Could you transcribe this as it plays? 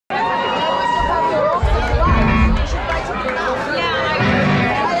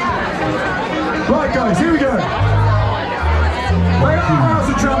Right guys, here we go. We're at our house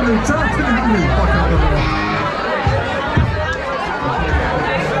of Germany.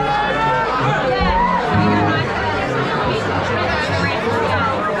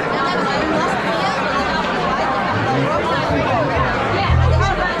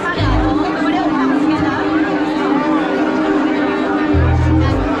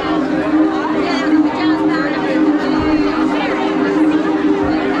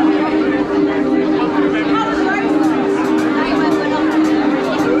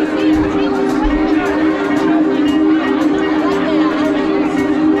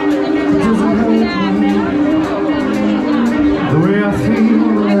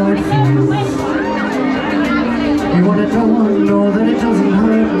 Know that it doesn't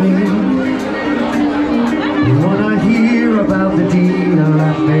hurt me. You wanna hear about the deal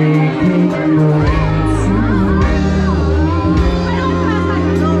I'm making, but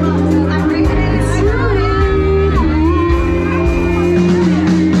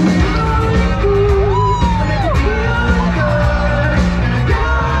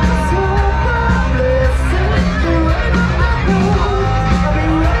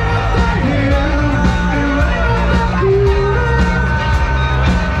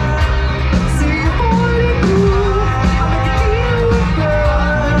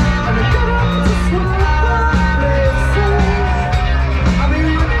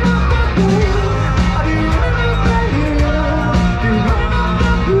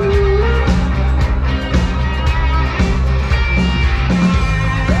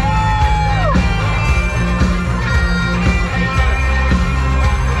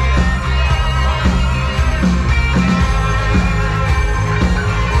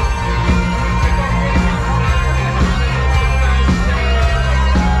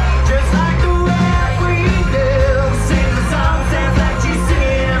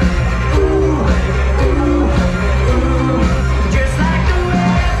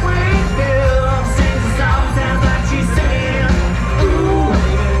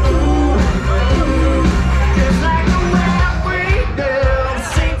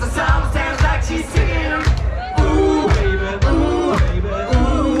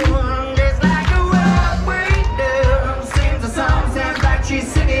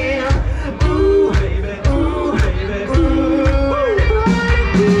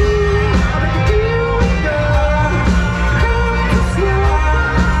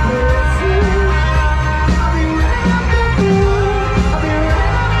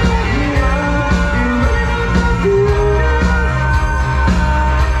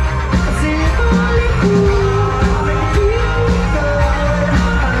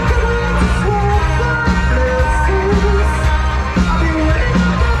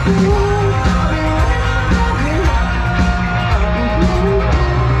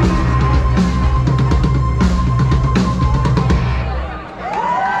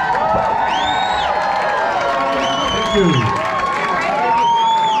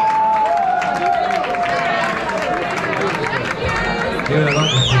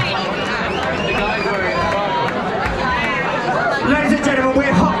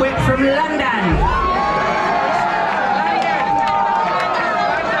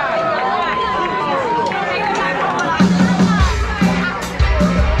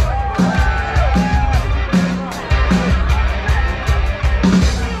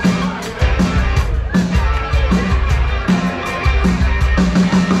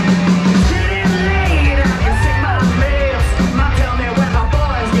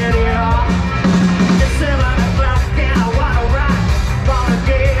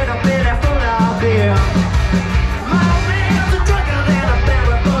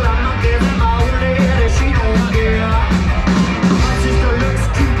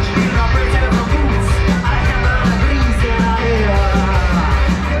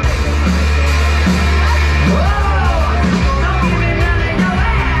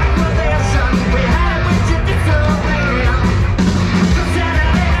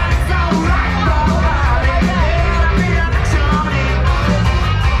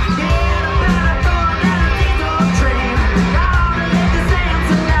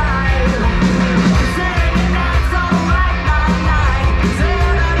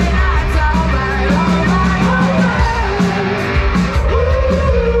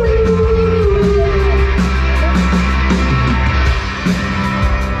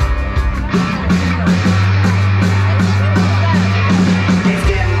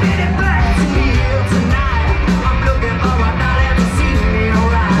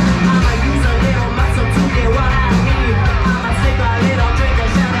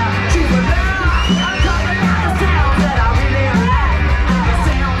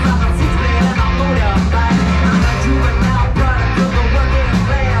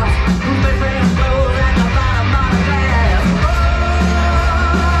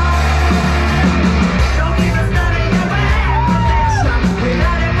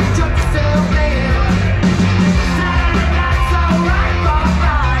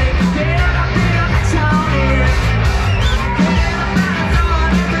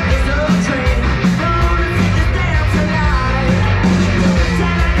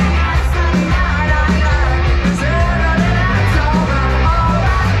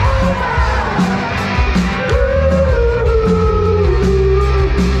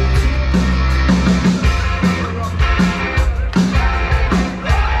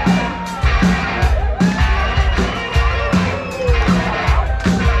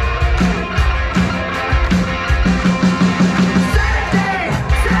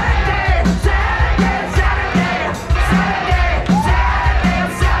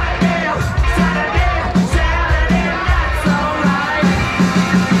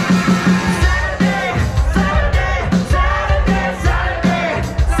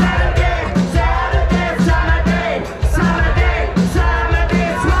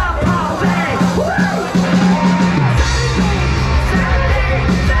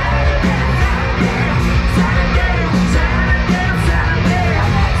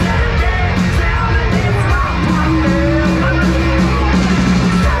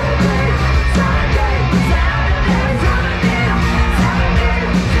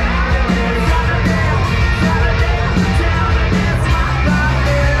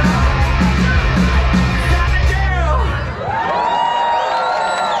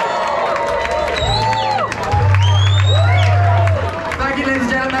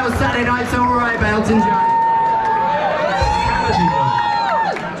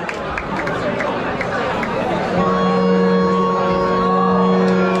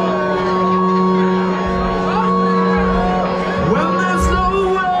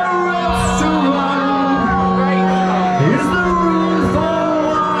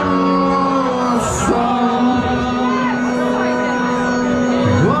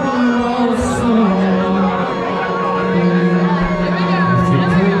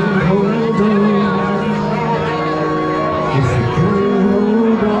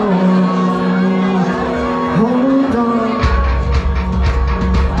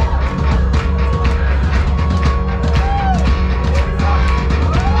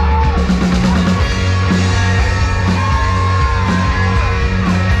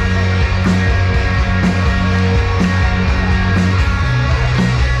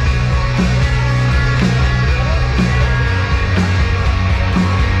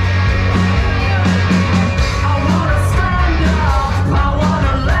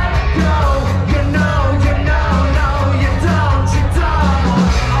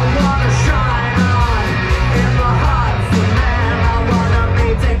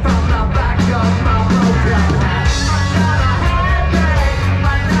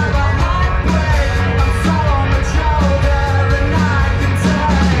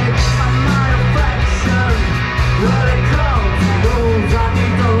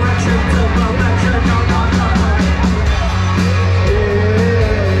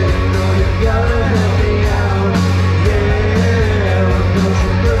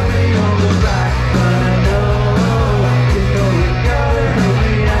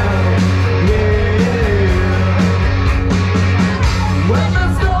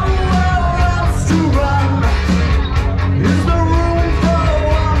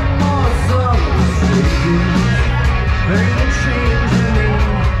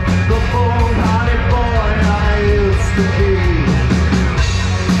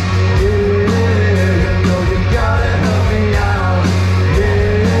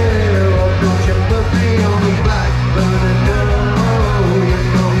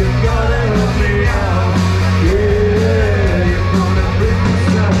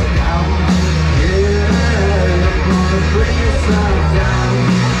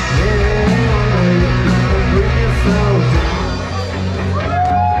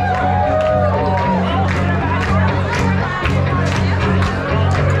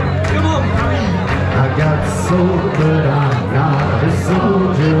soul, but I'm not a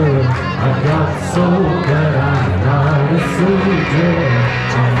soldier. I got soul, but I'm not a soldier.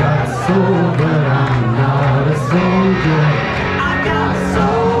 I got soul, but I'm not a soldier. I got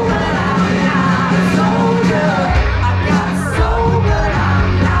soul, but I'm not a soldier. I got soul, but I'm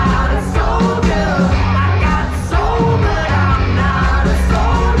not a soldier. I got soul, but I'm not a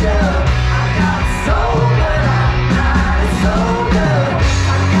soldier. I got soul, but I'm not a soldier.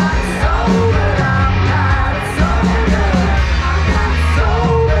 I got soul, but I'm not a soldier. I got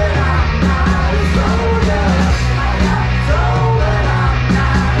soul, but I'm not a soldier. I got soul, but I'm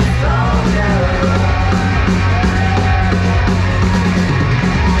not a soldier.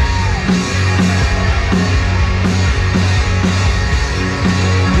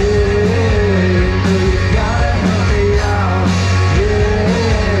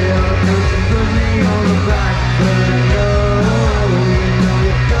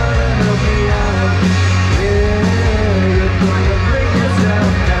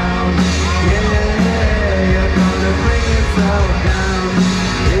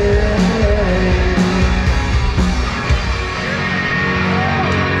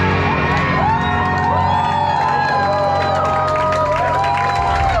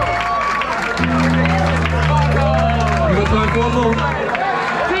 One more.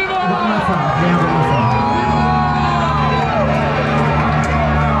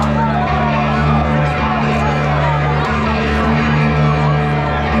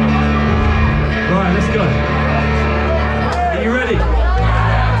 Right, let's go. Are you ready?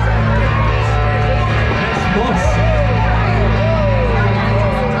 Next boss.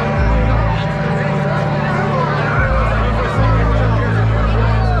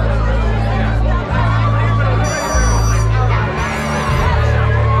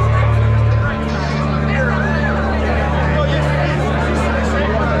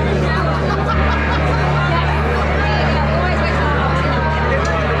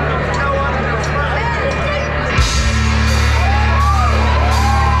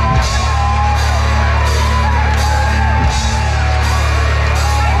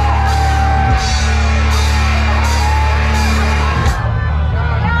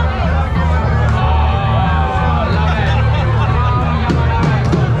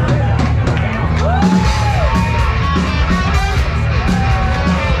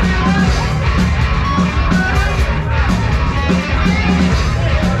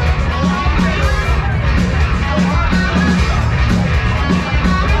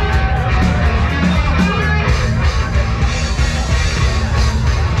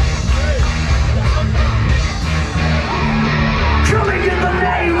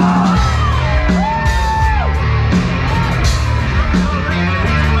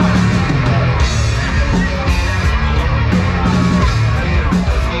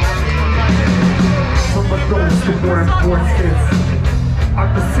 Forces are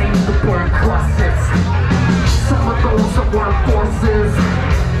the same that were crosses. Some of those that were forces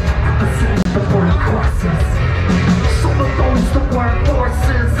are the same that were crosses. Some of those that were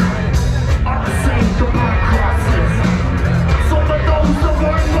forces are the same that were crosses. Some of those that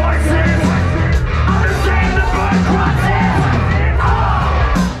were forces are the same that were crosses.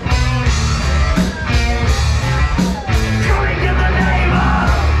 Coming in the name of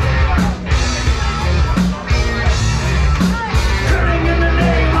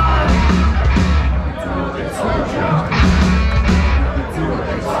soldier.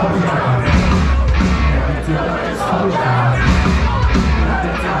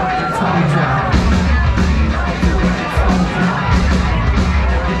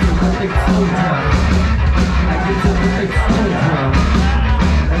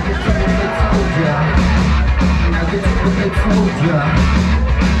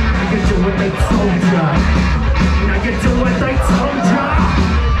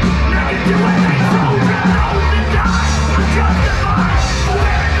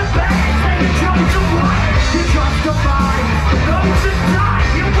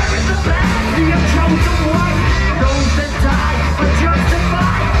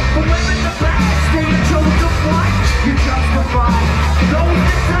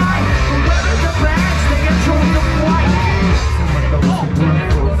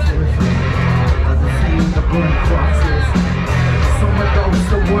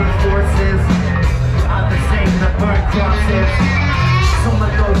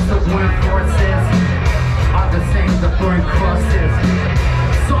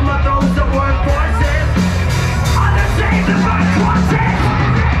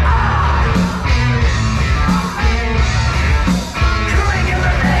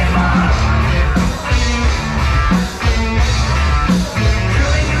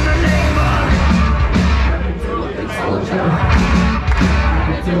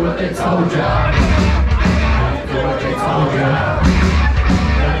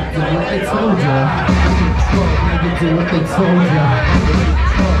 do what they told ya.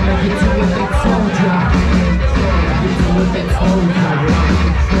 Make it do what they told ya. Make it do what they told ya.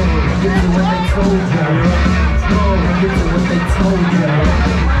 Make it do what they told ya. Make it do what they told ya.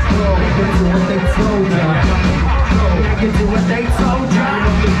 Make it do what they told ya. Make it do what they told ya. Make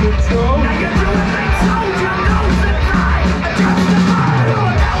it do what they told ya. Knows the time. Justify.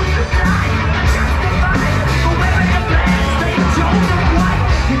 Knows the time. Justify. Whoever the plans, they chose them right.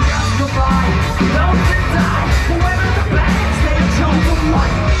 You justify. Knows the time. Whoever the plans, they chose them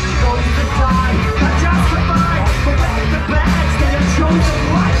right. Knows the time. Justify. Whoever the plans, they chose them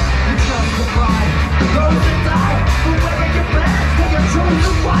right. You justify. Knows the time. Whoever your plans, they chose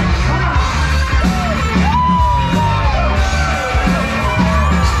them right.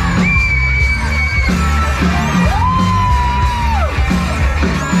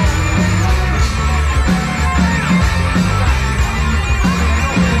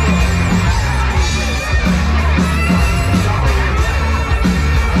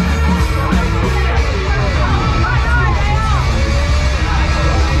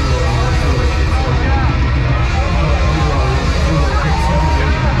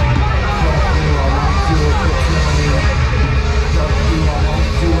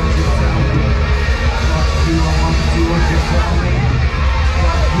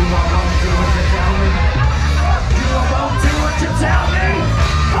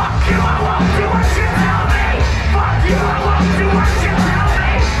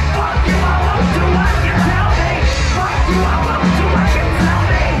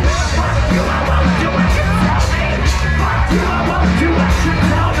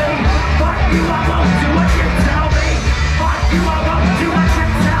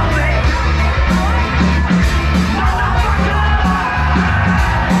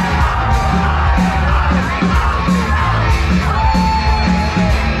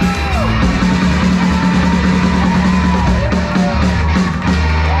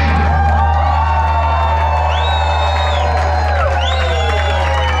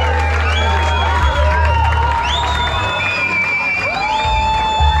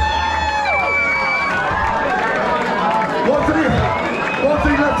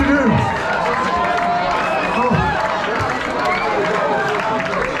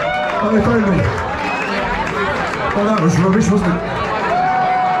 They phoned me. Well, that was rubbish, wasn't it?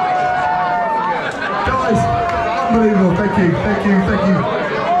 Guys, unbelievable. Thank you, thank you, thank you.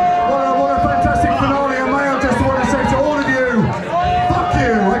 What a fantastic finale, and may I just want to say to all of you, fuck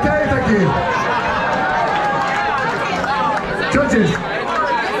you, okay? Thank you. Judges.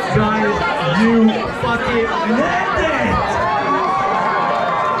 Guys, you fucking nailed it!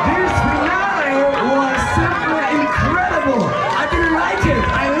 This finale was simply incredible! I didn't like it!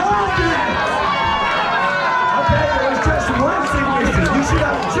 I loved it! Okay, there was just one thing missing. You should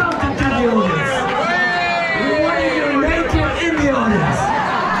have jumped into the audience. We wanted you naked in the audience.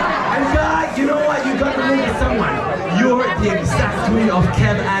 And guys, you know what? You got to look at someone. You're the exact twin of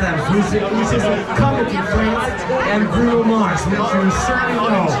Kev Adams, which is a comedy friend, and Bruno Mars, which you certainly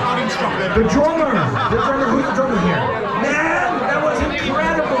know. The drummer, who's the drummer here? Man, that was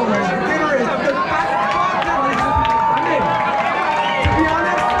incredible, man. Vigorous. I mean, to be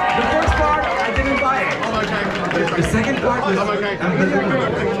honest, the first part, I didn't buy it. The second part was unbelievable.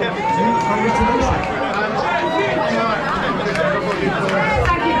 Congratulations.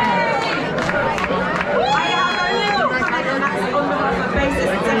 Thank you. I have a little comment on the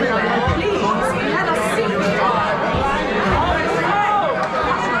basis everywhere. Please, let us see.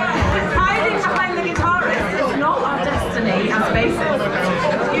 Hiding behind the guitarist is not our destiny as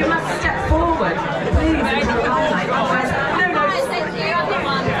bassists. You must step forward. Please, into the limelight. Otherwise, no.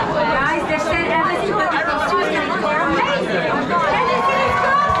 Guys, they said everything but the costumes were amazing. Can you see his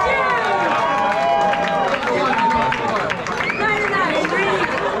costume? No, it's really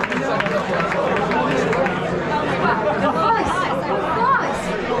the voice.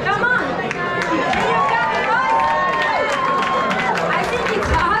 Come on. Can you get the voice? I think it's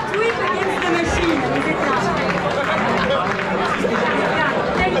a hot whip against the machine, is it not? Yeah.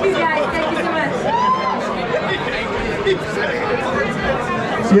 Thank you guys, thank you so much.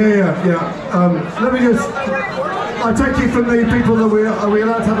 Yeah. Let me just, I take it from the people that are we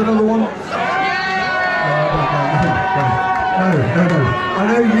allowed to have another one? No. I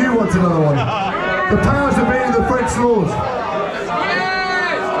know you want another one. The powers that be in the French laws.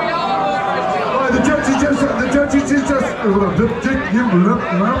 Right, the judges just.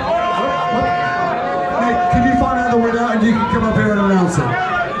 Can you find out the winner and you can come up here and announce it?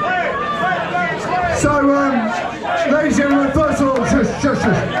 So, ladies and gentlemen, first of all, shush.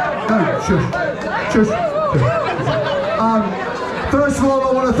 First of all,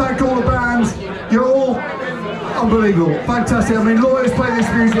 I want to thank all the bands. You're all unbelievable, fantastic. I mean, lawyers play this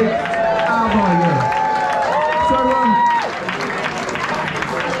music. Oh my God.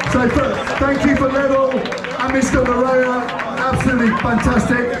 So thank you for Level and Mr. Moreira, absolutely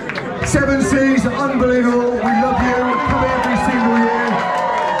fantastic. 7 Seas, unbelievable. We love you. Come every single year.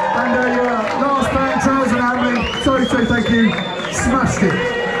 And last band, Trouser and Hamlin. Sorry to say thank you. Smashed it.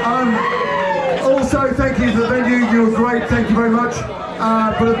 Also, thank you for the venue. You were great. Thank you very much.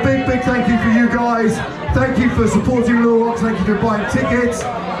 But a big thank you for you guys. Thank you for supporting Lure Rocks. Thank you for buying tickets.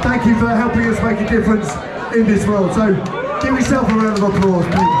 Thank you for helping us make a difference in this world. So give yourself a round of applause,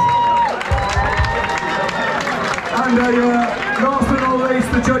 please. And last but not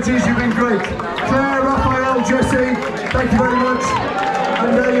least, the judges, you've been great. Claire, Raphael, Jesse, thank you very much.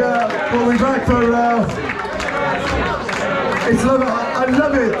 And we'll be back for. It's lovely. I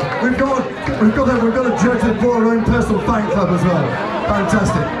love it. We've got a judge that brought our own personal fan club as well.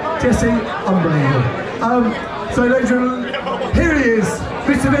 Fantastic. Jesse, unbelievable. So ladies and gentlemen, here he is,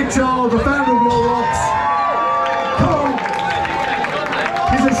 Mr. Nick Child, the founder of Lure Rocks. Come on.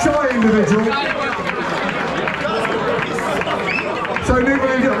 He's a shy individual. So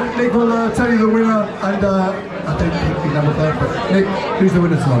Nick will tell you the winner, and I think he'll number 5, but Nick, who's the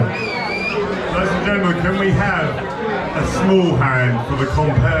winner tonight? Ladies and gentlemen, can we have a small hand for the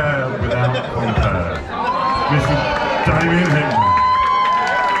compare without compare, Mr. Damien Hinton.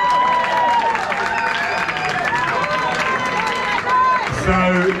 So,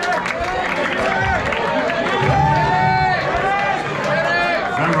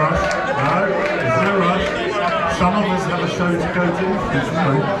 no rush, no, there's no rush. Some of us have a show to go to, this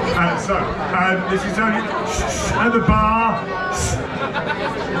is only, at the bar,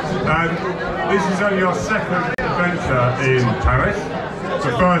 this is only our second adventure in Paris.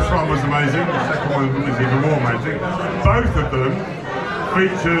 The first one was amazing, the second one was even more amazing. Both of them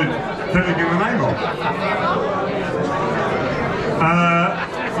featured Killing in the Name of.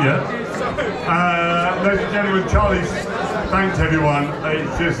 Ladies and gentlemen, Charlie's thanked everyone.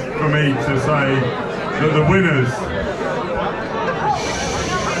 It's just for me to say that the winners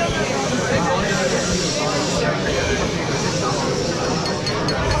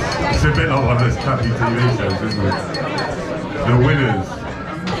it's a bit like one of those crappy TV shows, isn't it? The winners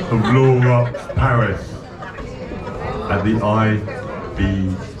of Lure Rocks Paris at the IBA.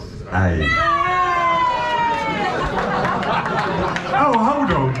 Oh,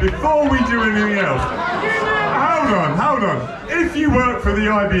 hold on, before we do anything else, hold on. If you work for the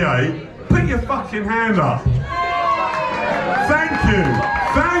IBA, put your fucking hand up. Thank you,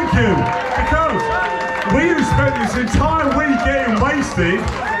 because we have spent this entire week getting wasted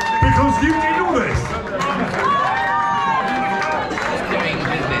because you did all this.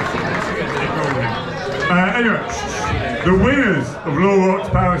 Anyway, the winners of Lure Rocks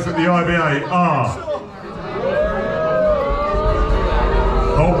Paris at the IBA are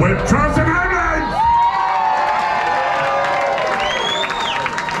Hot Whip Trouser